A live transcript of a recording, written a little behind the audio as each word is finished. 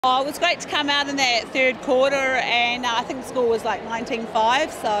Oh, it was great to come out in that third quarter, and I think the score was like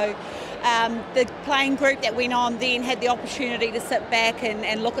 19-5. So the playing group that went on then had the opportunity to sit back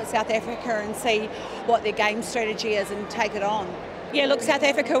and look at South Africa and see what their game strategy is and take it on. Yeah, look, South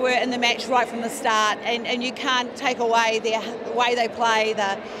Africa were in the match right from the start, and you can't take away the way they play,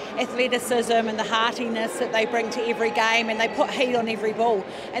 the athleticism and the heartiness that they bring to every game, and they put heat on every ball,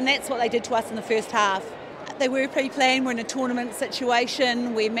 and that's what they did to us in the first half. They were pre-planned, we're in a tournament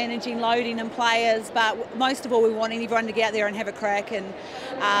situation, we're managing loading and players, but most of all we're wanting everyone to get out there and have a crack. And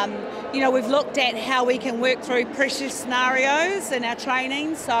we've looked at how we can work through pressure scenarios in our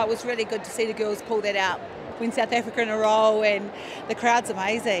training, so it was really good to see the girls pull that out. Win South Africa in a row, and the crowd's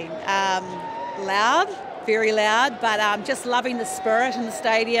amazing. Loud, very loud, but just loving the spirit in the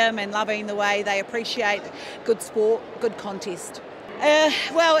stadium and loving the way they appreciate good sport, good contest.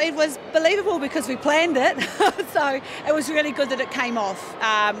 Well, it was believable because we planned it, so it was really good that it came off.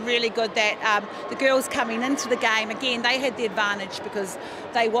 Really good that the girls coming into the game, again, they had the advantage because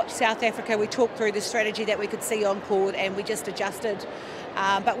they watched South Africa. We talked through the strategy that we could see on court, and we just adjusted.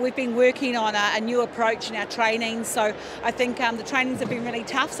 But we've been working on a new approach in our training, so I think the trainings have been really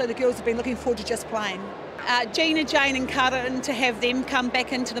tough, so the girls have been looking forward to just playing. Gina, Jane and Karin, to have them come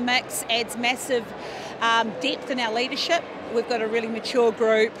back into the mix adds massive depth in our leadership. We've got a really mature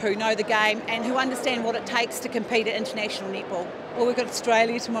group who know the game and who understand what it takes to compete at international netball. Well, we've got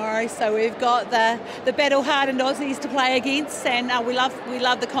Australia tomorrow, so we've got the battle-hardened Aussies to play against, and we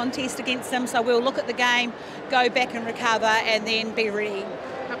love the contest against them, so we'll look at the game, go back and recover, and then be ready.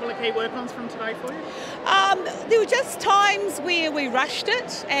 A couple of key work-ons from today for you? There were just times where we rushed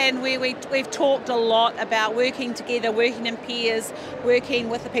it, and we've talked a lot about working together, working in pairs, working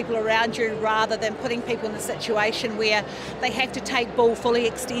with the people around you rather than putting people in a situation where they have to take ball fully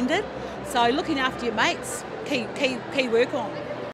extended. So looking after your mates, key work on.